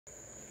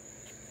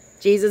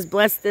Jesus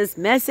bless this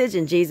message.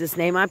 In Jesus'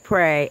 name I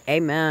pray.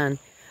 Amen.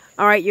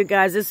 All right, you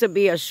guys, this will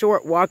be a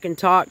short walk and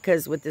talk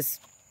because with this,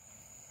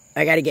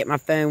 I got to get my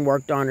phone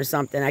worked on or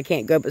something. I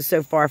can't go but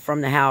so far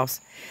from the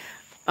house.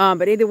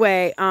 But either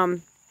way,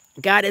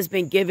 God has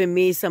been giving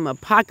me some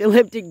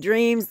apocalyptic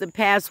dreams the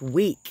past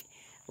week.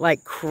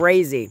 Like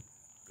crazy.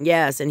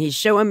 Yes, and he's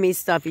showing me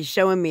stuff. He's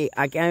showing me.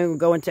 I can't even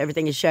go into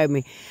everything he showed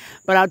me.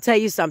 But I'll tell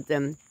you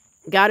something.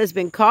 God has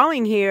been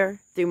calling here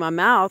through my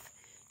mouth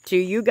to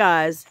you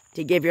guys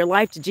to give your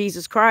life to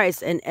Jesus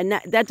Christ. And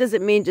that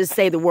doesn't mean just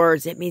say the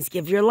words. It means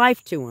give your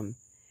life to him.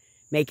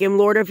 Make him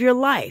Lord of your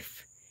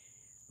life.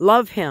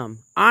 Love him.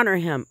 Honor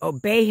him.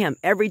 Obey him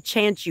every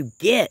chance you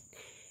get.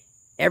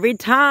 Every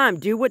time.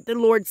 Do what the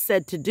Lord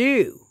said to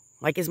do.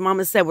 Like his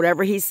mama said,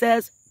 whatever he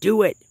says,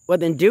 do it. Well,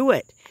 then do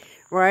it.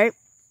 Right?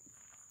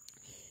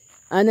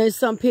 I know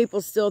some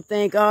people still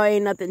think, oh,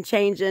 ain't nothing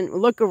changing.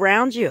 Look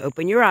around you.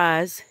 Open your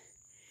eyes.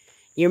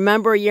 You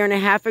remember a year and a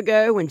half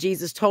ago when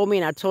Jesus told me,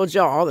 and I told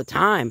y'all all the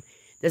time,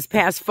 this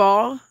past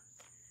fall?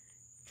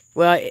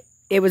 Well,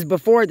 it was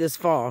before this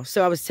fall.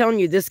 So I was telling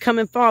you, this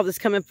coming fall,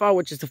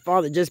 which is the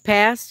fall that just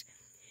passed,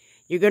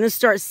 you're going to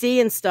start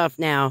seeing stuff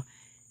now.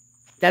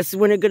 That's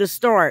when it's going to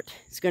start.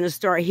 It's going to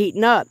start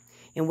heating up.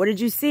 And what did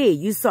you see?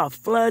 You saw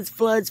floods,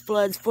 storm,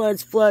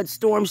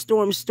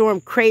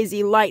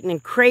 crazy lightning,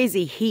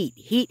 crazy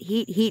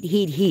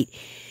heat.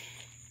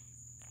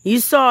 You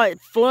saw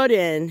it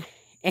flooding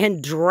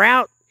and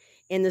drought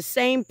in the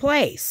same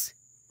place.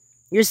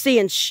 You're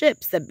seeing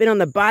ships that have been on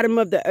the bottom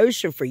of the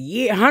ocean for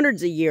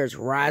hundreds of years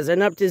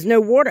rising up. There's no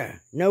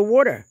water.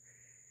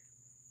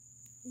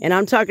 And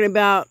I'm talking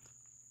about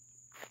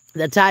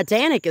the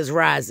Titanic is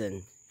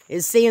rising.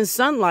 It's seeing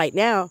sunlight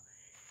now.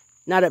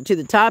 Not up to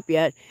the top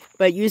yet.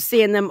 But you're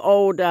seeing them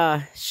old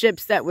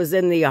ships that was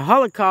in the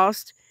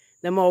Holocaust.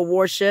 Them old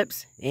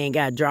warships. They ain't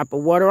got a drop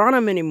of water on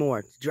them anymore.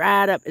 It's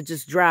dried up. It's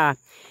just dry.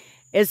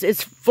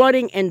 It's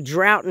flooding and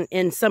droughting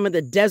in some of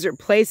the desert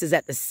places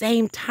at the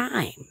same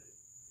time.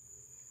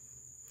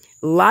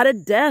 A lot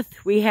of death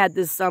we had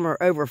this summer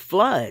over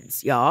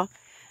floods, y'all.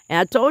 And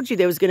I told you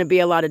there was going to be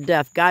a lot of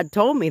death. God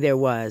told me there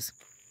was.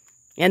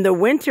 And the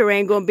winter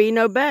ain't going to be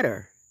no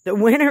better. The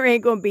winter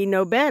ain't going to be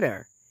no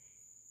better.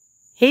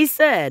 He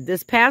said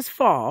this past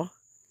fall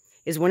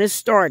is when it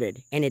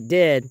started. And it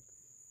did.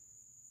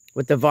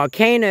 With the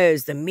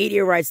volcanoes, the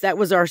meteorites. That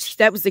was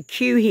the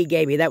cue he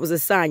gave me. That was a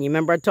sign. You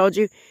remember I told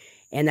you?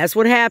 And that's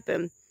what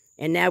happened.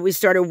 And now we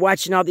started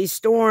watching all these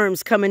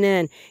storms coming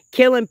in,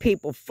 killing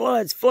people,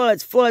 floods,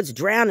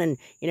 drowning.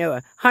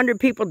 100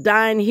 people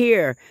dying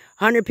here,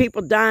 100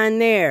 people dying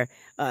there,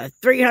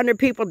 300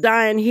 people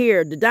dying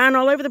here. They're dying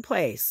all over the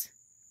place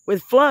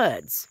with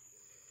floods.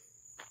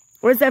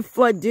 What does that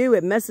flood do?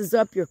 It messes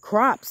up your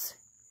crops.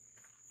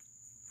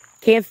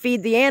 Can't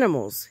feed the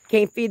animals.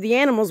 Can't feed the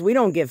animals, we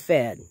don't get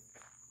fed.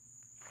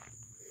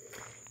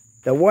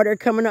 The water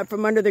coming up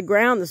from under the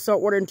ground, the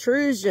saltwater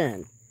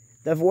intrusion.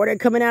 The water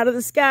coming out of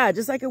the sky,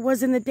 just like it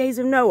was in the days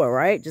of Noah,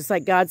 right? Just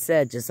like God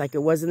said, just like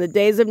it was in the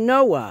days of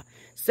Noah.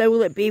 So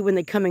will it be when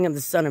the coming of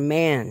the Son of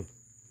Man.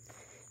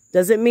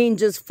 Doesn't mean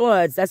just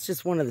floods. That's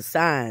just one of the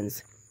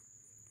signs.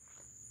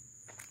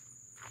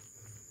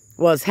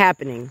 Well, it's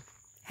happening.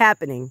 I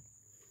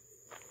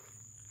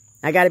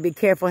got to be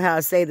careful how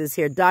I say this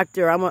here.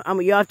 Doctor,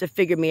 you'll have to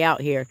figure me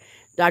out here.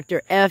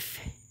 Dr. F,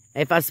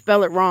 if I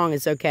spell it wrong,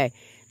 it's okay.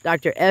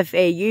 Dr.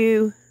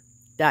 F-A-U ...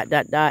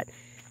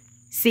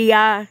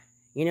 C-I,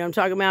 you know what I'm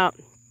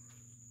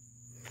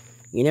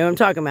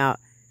talking about?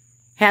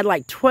 Had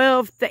like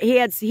 12,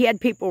 he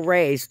had people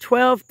raise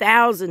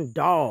 12,000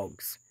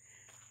 dogs.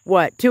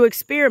 What? To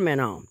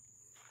experiment on.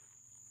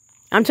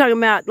 I'm talking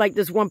about like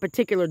this one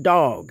particular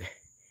dog.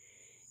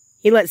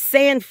 He let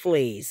sand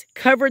fleas,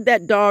 covered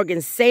that dog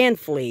in sand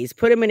fleas,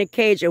 put him in a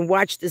cage and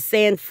watched the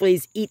sand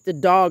fleas eat the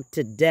dog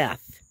to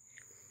death.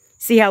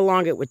 See how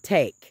long it would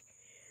take.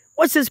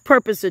 What's his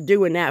purpose of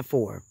doing that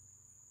for?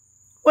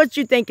 What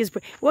you think is,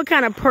 what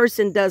kind of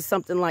person does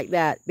something like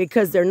that?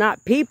 Because they're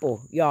not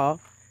people, y'all.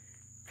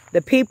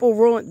 The people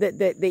ruling,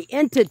 the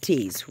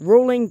entities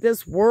ruling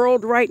this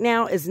world right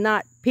now is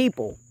not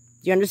people.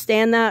 Do you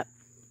understand that?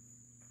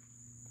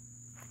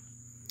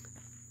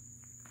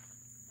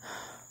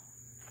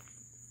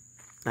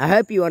 I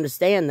hope you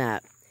understand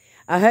that.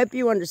 I hope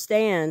you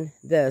understand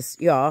this,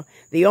 y'all.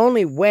 The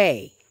only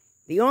way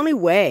you're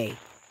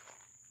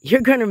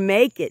going to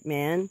make it,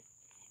 man,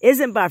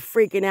 isn't by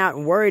freaking out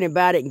and worrying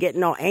about it and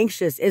getting all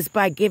anxious. It's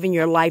by giving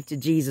your life to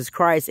Jesus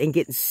Christ and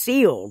getting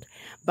sealed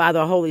by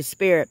the Holy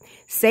Spirit.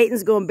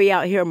 Satan's going to be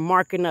out here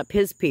marking up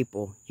his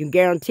people. You can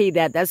guarantee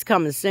that. That's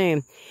coming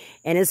soon.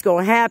 And it's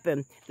going to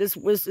happen. It's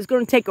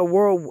going to take a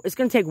world. It's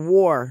going to take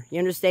war. You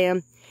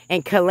understand?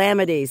 And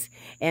calamities.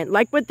 And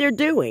like what they're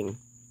doing.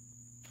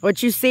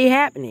 What you see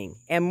happening.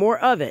 And more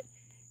of it.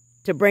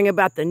 To bring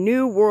about the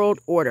new world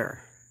order.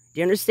 Do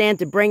you understand?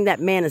 To bring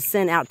that man of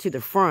sin out to the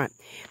front.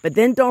 But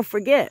then don't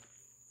forget,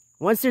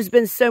 once there's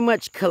been so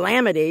much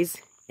calamities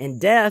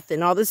and death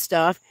and all this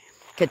stuff,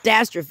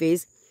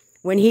 catastrophes,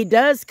 when he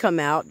does come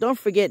out, don't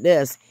forget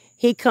this,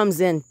 he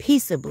comes in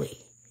peaceably.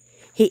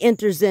 He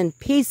enters in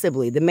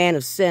peaceably, the man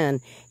of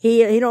sin.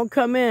 He don't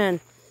come in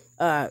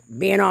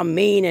being all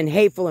mean and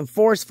hateful and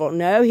forceful.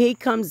 No, he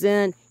comes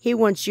in. He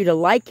wants you to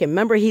like him.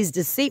 Remember, he's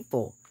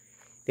deceitful.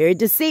 Very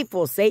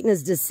deceitful. Satan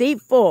is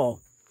deceitful.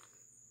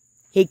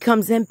 He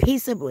comes in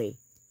peaceably.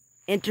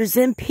 Enters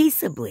in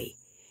peaceably.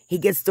 He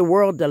gets the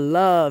world to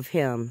love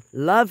him,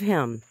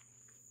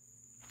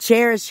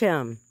 cherish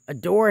him,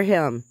 adore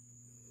him.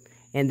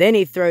 And then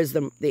he throws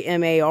the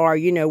M-A-R,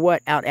 you know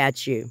what, out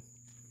at you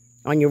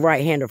on your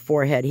right hand or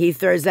forehead. He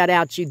throws that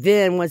out you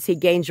then once he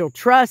gains your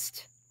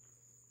trust.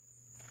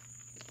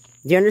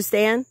 Do you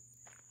understand?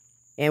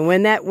 And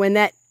when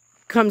that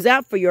comes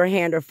out for your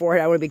hand or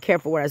forehead, I want to be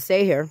careful what I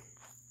say here.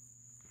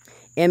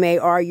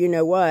 M-A-R, you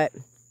know what,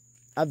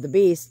 of the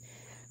beast.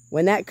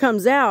 When that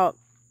comes out,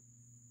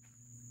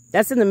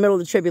 that's in the middle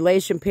of the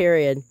tribulation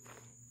period.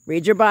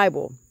 Read your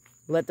Bible.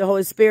 Let the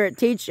Holy Spirit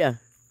teach you.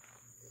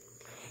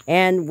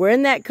 And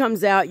when that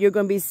comes out, you're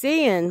going to be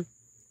seeing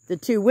the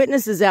two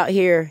witnesses out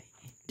here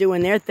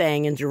doing their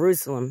thing in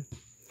Jerusalem.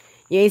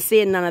 You ain't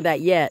seeing none of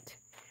that yet,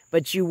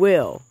 but you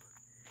will.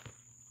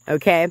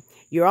 Okay?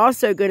 You're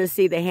also going to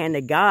see the hand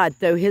of God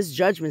throw his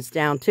judgments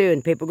down too.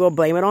 And people go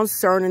blame it on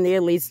CERN and the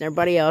elites and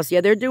everybody else.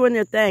 Yeah, they're doing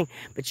their thing,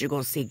 but you're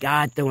going to see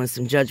God throwing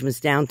some judgments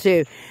down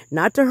too.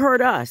 Not to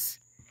hurt us.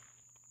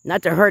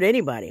 Not to hurt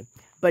anybody,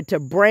 but to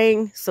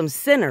bring some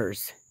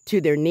sinners to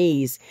their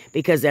knees,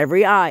 because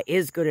every eye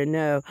is going to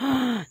know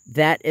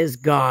that is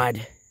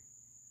God.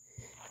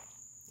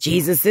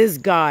 Jesus is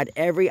God.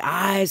 Every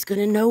eye is going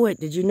to know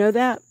it. Did you know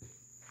that?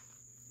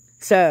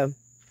 So,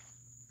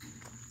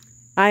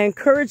 I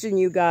encouraging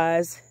you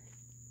guys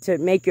to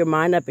make your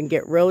mind up and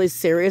get really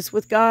serious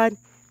with God.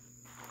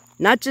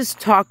 Not just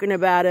talking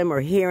about him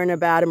or hearing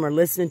about him or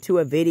listening to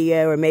a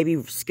video or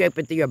maybe scope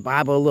through your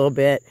Bible a little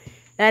bit.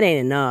 That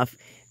ain't enough.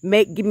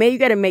 You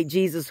got to make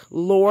Jesus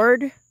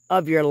Lord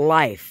of your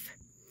life.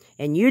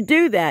 And you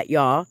do that,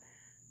 y'all,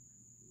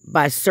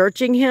 by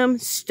searching him,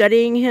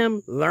 studying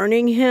him,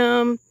 learning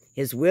him,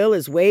 his will,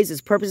 his ways,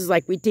 his purposes,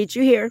 like we teach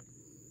you here.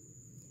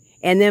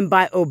 And then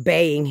by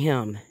obeying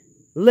him,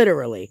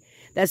 literally.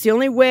 That's the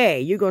only way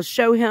you're going to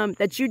show him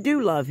that you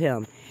do love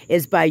him,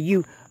 is by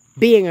you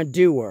being a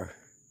doer.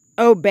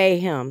 Obey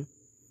him.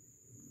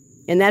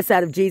 And that's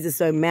out of Jesus'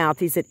 own mouth.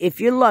 He said,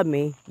 if you love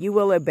me, you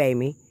will obey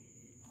me.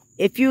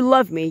 If you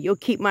love me, you'll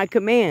keep my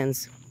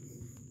commands.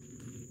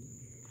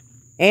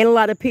 Ain't a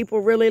lot of people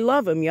really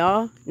love him,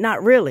 y'all.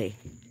 Not really.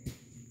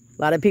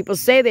 A lot of people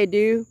say they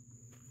do.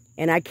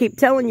 And I keep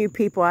telling you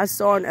people, I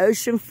saw an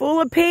ocean full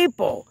of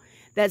people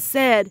that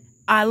said,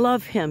 I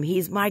love him.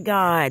 He's my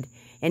God.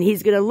 And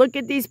he's going to look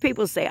at these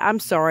people and say, I'm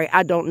sorry,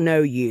 I don't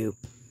know you.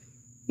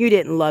 You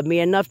didn't love me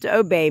enough to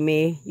obey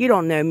me. You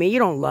don't know me. You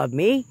don't love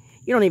me.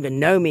 You don't even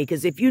know me.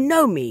 Because if you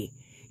know me,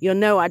 you'll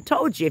know I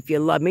told you if you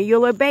love me,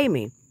 you'll obey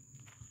me.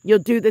 You'll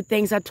do the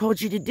things I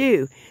told you to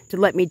do to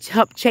let me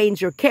help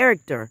change your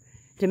character,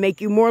 to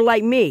make you more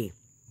like me.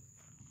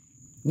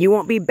 You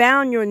won't be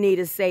bound your knee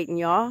to Satan,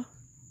 y'all.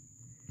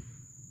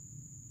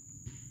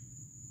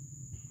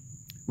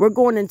 We're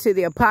going into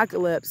the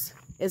apocalypse.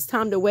 It's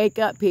time to wake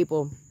up,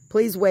 people.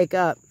 Please wake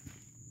up.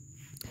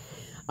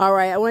 All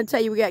right, I want to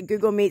tell you we got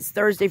Google Meets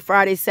Thursday,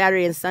 Friday,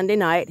 Saturday, and Sunday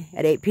night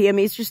at 8 p.m.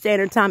 Eastern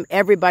Standard Time.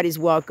 Everybody's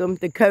welcome.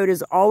 The code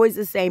is always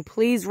the same.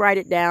 Please write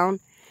it down.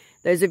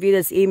 Those of you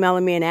that's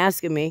emailing me and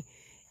asking me,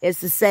 it's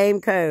the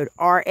same code,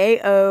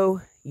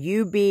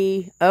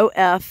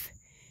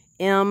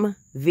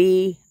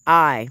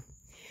 RAOUBOFMVI.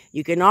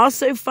 You can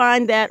also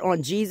find that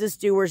on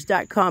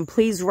JesusDoers.com.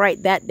 Please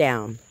write that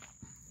down.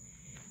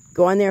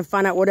 Go on there and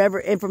find out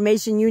whatever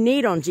information you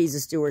need on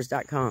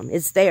JesusDoers.com.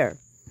 It's there.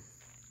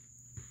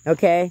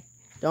 Okay?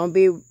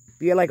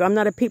 You're like, I'm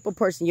not a people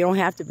person. You don't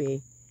have to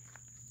be.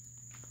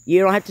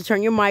 You don't have to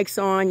turn your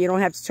mics on. You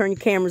don't have to turn your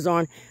cameras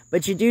on.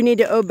 But you do need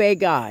to obey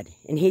God.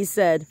 And he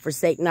said,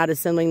 forsake not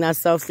assembling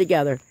thyself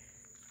together.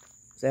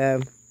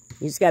 So,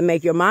 you just got to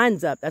make your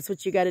minds up. That's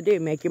what you got to do.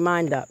 Make your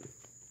mind up.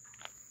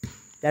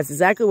 That's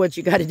exactly what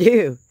you got to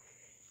do.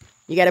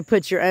 You got to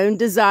put your own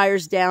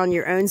desires down,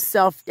 your own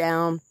self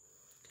down,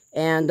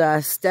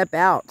 and step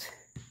out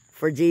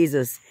for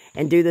Jesus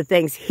and do the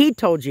things he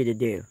told you to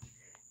do.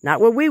 Not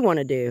what we want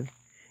to do.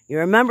 You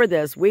remember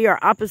this. We are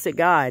opposite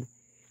God.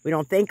 We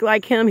don't think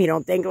like him. He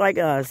don't think like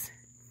us.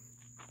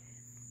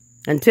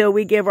 Until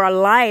we give our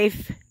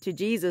life to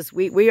Jesus,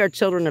 we are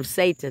children of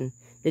Satan.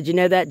 Did you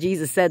know that?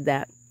 Jesus said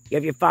that. You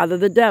have your father,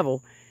 the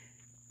devil.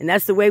 And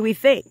that's the way we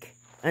think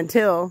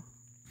until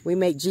we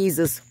make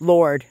Jesus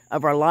Lord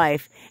of our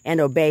life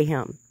and obey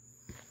him.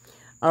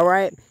 All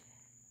right.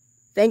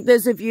 Thank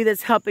those of you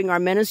that's helping our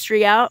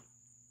ministry out.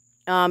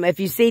 If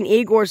you've seen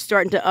Igor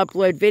starting to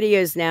upload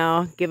videos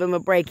now, give him a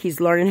break.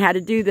 He's learning how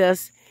to do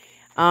this.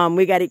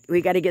 We got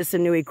to get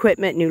some new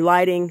equipment, new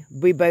lighting.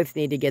 We both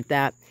need to get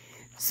that.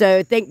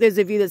 So thank those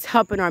of you that's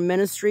helping our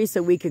ministry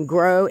so we can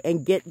grow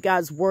and get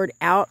God's word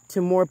out to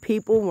more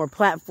people, more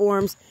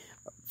platforms,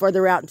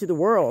 further out into the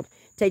world.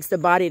 It takes the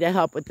body to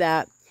help with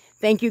that.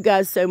 Thank you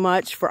guys so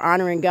much for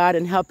honoring God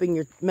and helping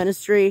your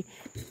ministry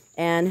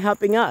and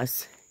helping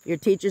us, your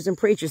teachers and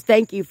preachers.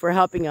 Thank you for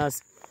helping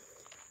us.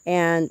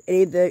 And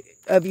any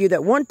of you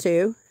that want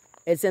to,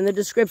 it's in the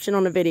description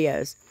on the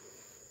videos.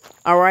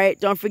 All right,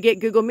 don't forget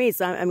Google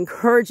Meets. I'm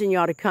encouraging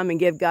y'all to come and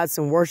give God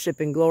some worship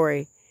and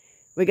glory.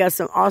 We got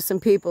some awesome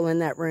people in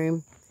that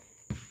room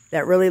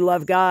that really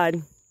love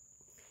God.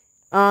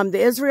 The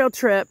Israel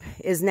trip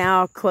is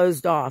now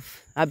closed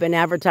off. I've been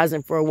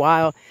advertising for a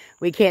while.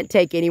 We can't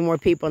take any more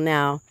people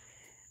now.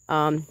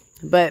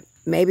 But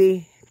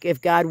maybe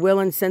if God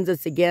willing sends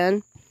us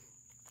again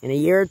in a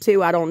year or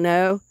two, I don't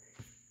know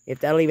if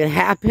that'll even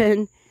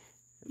happen.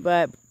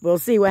 But we'll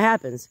see what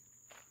happens.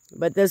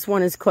 But this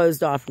one is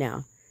closed off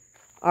now.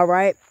 All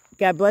right.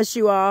 God bless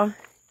you all.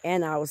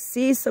 And I will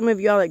see some of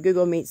y'all at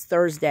Google Meets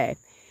Thursday.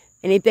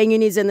 Anything you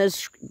need is in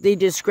the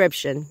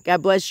description.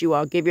 God bless you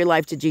all. Give your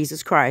life to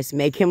Jesus Christ.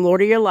 Make him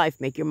Lord of your life.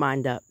 Make your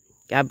mind up.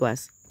 God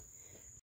bless.